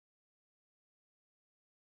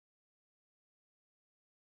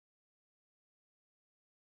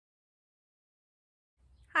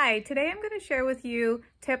Hi, today I'm going to share with you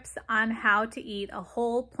tips on how to eat a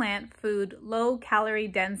whole plant food, low calorie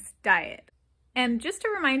dense diet. And just to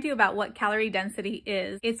remind you about what calorie density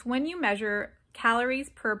is, it's when you measure calories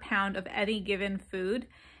per pound of any given food.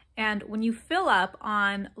 And when you fill up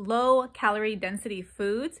on low calorie density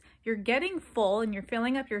foods, you're getting full and you're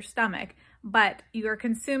filling up your stomach, but you are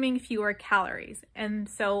consuming fewer calories. And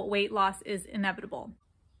so weight loss is inevitable.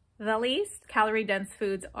 The least calorie dense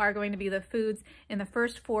foods are going to be the foods in the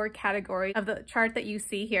first four categories of the chart that you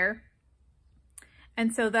see here.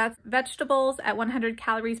 And so that's vegetables at 100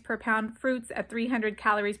 calories per pound, fruits at 300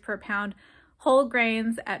 calories per pound, whole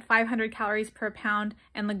grains at 500 calories per pound,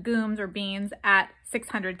 and legumes or beans at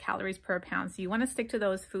 600 calories per pound. So you want to stick to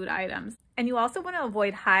those food items. And you also want to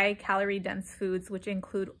avoid high calorie dense foods, which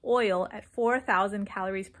include oil at 4,000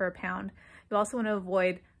 calories per pound. You also want to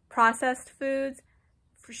avoid processed foods,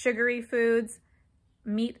 sugary foods,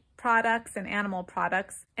 meat products and animal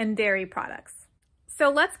products, and dairy products. So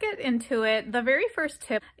let's get into it. The very first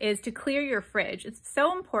tip is to clear your fridge. It's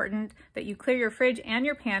so important that you clear your fridge and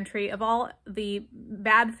your pantry of all the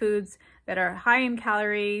bad foods that are high in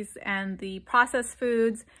calories and the processed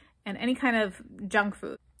foods and any kind of junk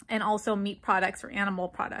food, and also meat products or animal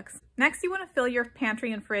products. Next, you want to fill your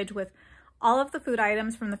pantry and fridge with all of the food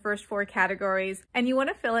items from the first four categories, and you want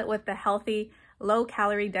to fill it with the healthy, low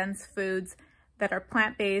calorie dense foods that are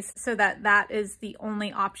plant-based, so that that is the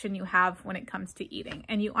only option you have when it comes to eating,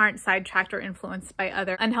 and you aren't sidetracked or influenced by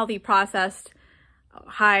other unhealthy processed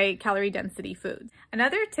high calorie density foods.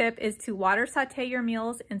 Another tip is to water saute your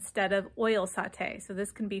meals instead of oil saute. So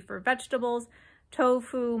this can be for vegetables,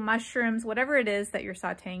 tofu, mushrooms, whatever it is that you're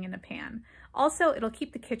sauteing in a pan. Also, it'll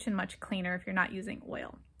keep the kitchen much cleaner if you're not using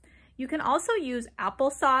oil. You can also use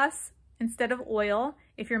applesauce instead of oil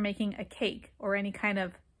if you're making a cake or any kind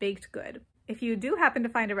of baked good. If you do happen to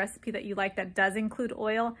find a recipe that you like that does include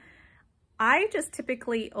oil, I just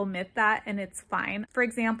typically omit that and it's fine. For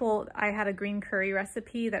example, I had a green curry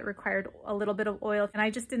recipe that required a little bit of oil and I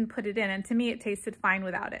just didn't put it in, and to me it tasted fine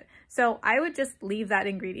without it. So I would just leave that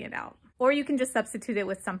ingredient out. Or you can just substitute it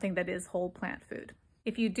with something that is whole plant food.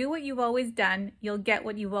 If you do what you've always done, you'll get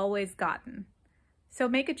what you've always gotten. So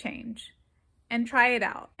make a change and try it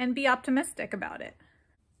out and be optimistic about it.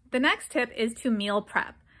 The next tip is to meal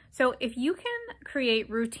prep. So if you can create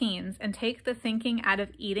routines and take the thinking out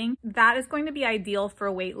of eating, that is going to be ideal for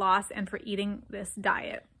weight loss and for eating this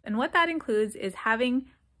diet. And what that includes is having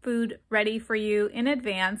food ready for you in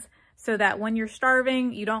advance so that when you're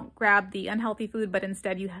starving, you don't grab the unhealthy food, but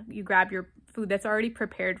instead you grab your food that's already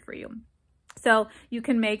prepared for you. So you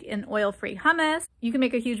can make an oil-free hummus. You can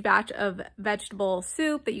make a huge batch of vegetable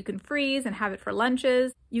soup that you can freeze and have it for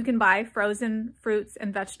lunches. You can buy frozen fruits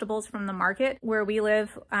and vegetables from the market. Where we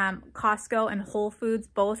live, Costco and Whole Foods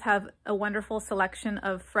both have a wonderful selection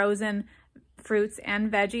of frozen fruits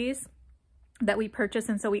and veggies that we purchase,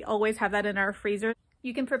 and so we always have that in our freezer.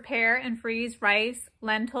 You can prepare and freeze rice,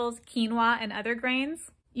 lentils, quinoa, and other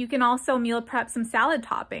grains. You can also meal prep some salad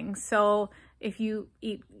toppings. So if you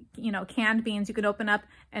eat, canned beans, you can open up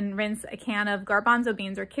and rinse a can of garbanzo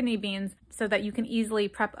beans or kidney beans so that you can easily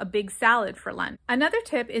prep a big salad for lunch. Another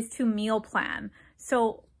tip is to meal plan.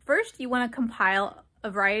 So first you want to compile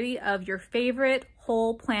a variety of your favorite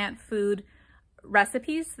whole plant food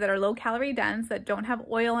recipes that are low calorie dense, that don't have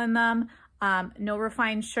oil in them, no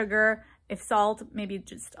refined sugar. If salt, maybe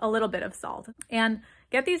just a little bit of salt. And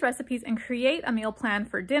get these recipes and create a meal plan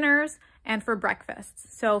for dinners and for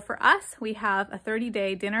breakfasts. So for us, we have a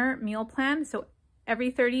 30-day dinner meal plan. So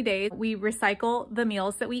every 30 days, we recycle the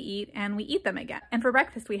meals that we eat and we eat them again. And for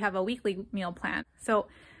breakfast, we have a weekly meal plan. So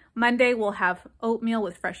Monday, we'll have oatmeal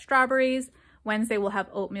with fresh strawberries. Wednesday, we'll have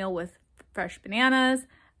oatmeal with fresh bananas.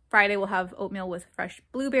 Friday, we'll have oatmeal with fresh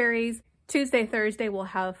blueberries. Tuesday, Thursday, we'll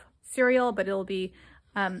have cereal, but it'll be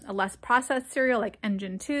a less processed cereal like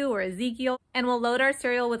Engine 2 or Ezekiel, and we'll load our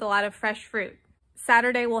cereal with a lot of fresh fruit.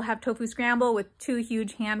 Saturday, we'll have tofu scramble with 2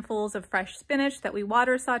 huge handfuls of fresh spinach that we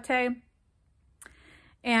water saute.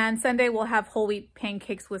 And Sunday, we'll have whole wheat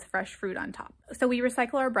pancakes with fresh fruit on top. So we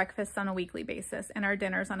recycle our breakfasts on a weekly basis and our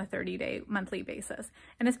dinners on a 30-day monthly basis.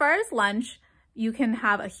 And as far as lunch, you can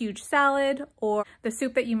have a huge salad or the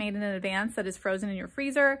soup that you made in advance that is frozen in your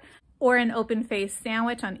freezer, or an open-faced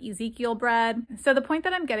sandwich on Ezekiel bread. So the point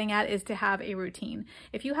that I'm getting at is to have a routine.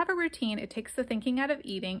 If you have a routine, it takes the thinking out of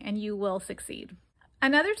eating and you will succeed.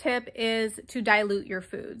 Another tip is to dilute your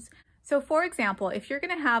foods. So for example, if you're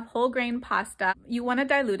gonna have whole grain pasta, you wanna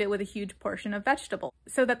dilute it with a huge portion of vegetable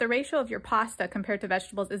so that the ratio of your pasta compared to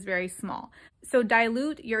vegetables is very small. So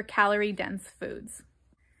dilute your calorie dense foods.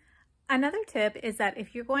 Another tip is that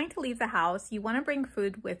if you're going to leave the house, you want to bring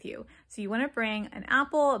food with you. So you want to bring an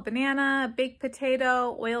apple, a banana, a baked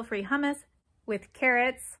potato, oil-free hummus with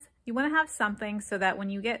carrots. You want to have something so that when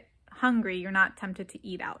you get hungry, you're not tempted to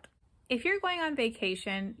eat out. If you're going on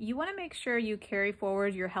vacation, you want to make sure you carry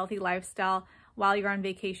forward your healthy lifestyle while you're on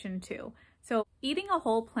vacation too. So eating a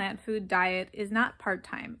whole plant food diet is not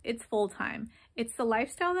part-time, it's full-time. It's the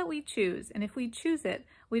lifestyle that we choose, and if we choose it,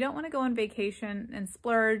 we don't want to go on vacation and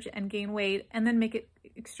splurge and gain weight and then make it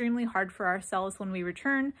extremely hard for ourselves when we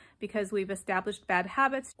return because we've established bad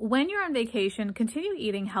habits. When you're on vacation, continue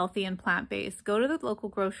eating healthy and plant-based. Go to the local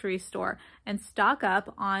grocery store and stock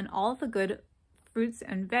up on all the good fruits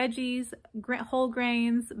and veggies, whole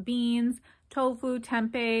grains, beans, tofu,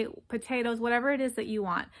 tempeh, potatoes, whatever it is that you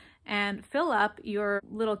want. And fill up your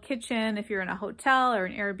little kitchen if you're in a hotel or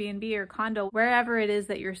an Airbnb or condo, wherever it is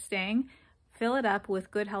that you're staying. Fill it up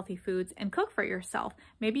with good healthy foods and cook for yourself.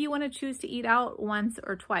 Maybe you want to choose to eat out once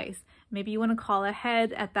or twice. Maybe you want to call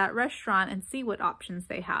ahead at that restaurant and see what options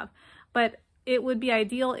they have. But it would be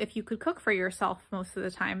ideal if you could cook for yourself most of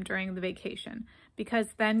the time during the vacation, because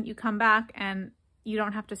then you come back and you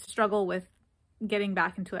don't have to struggle with getting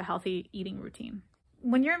back into a healthy eating routine.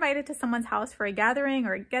 When you're invited to someone's house for a gathering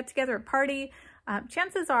or a get-together, a party,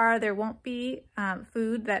 chances are there won't be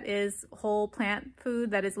food that is whole plant food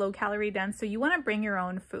that is low calorie dense, so you want to bring your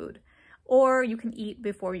own food, or you can eat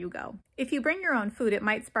before you go. If you bring your own food, it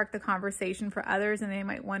might spark the conversation for others and they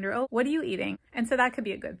might wonder, oh, what are you eating? And so that could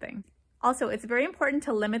be a good thing. Also, it's very important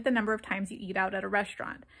to limit the number of times you eat out at a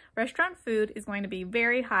restaurant. Restaurant food is going to be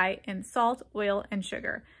very high in salt, oil, and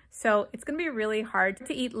sugar. So it's going to be really hard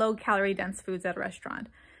to eat low-calorie dense foods at a restaurant.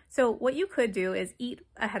 So what you could do is eat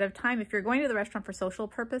ahead of time. If you're going to the restaurant for social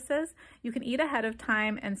purposes, you can eat ahead of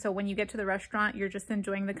time. And so when you get to the restaurant, you're just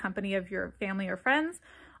enjoying the company of your family or friends.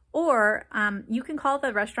 Or you can call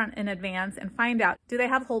the restaurant in advance and find out, do they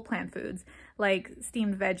have whole plant foods like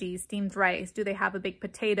steamed veggies, steamed rice? Do they have a baked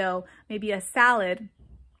potato, maybe a salad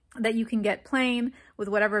that you can get plain with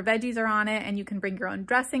whatever veggies are on it, and you can bring your own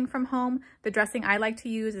dressing from home. The dressing I like to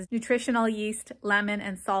use is nutritional yeast, lemon,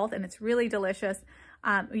 and salt, and it's really delicious.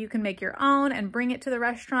 You can make your own and bring it to the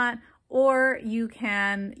restaurant, or you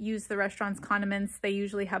can use the restaurant's condiments. They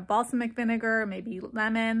usually have balsamic vinegar, maybe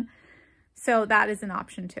lemon. So that is an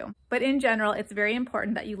option too. But in general, it's very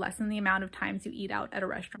important that you lessen the amount of times you eat out at a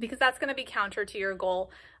restaurant, because that's going to be counter to your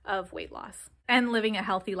goal of weight loss and living a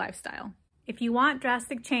healthy lifestyle. If you want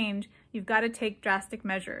drastic change, you've got to take drastic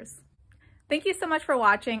measures. Thank you so much for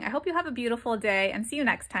watching. I hope you have a beautiful day and see you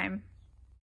next time.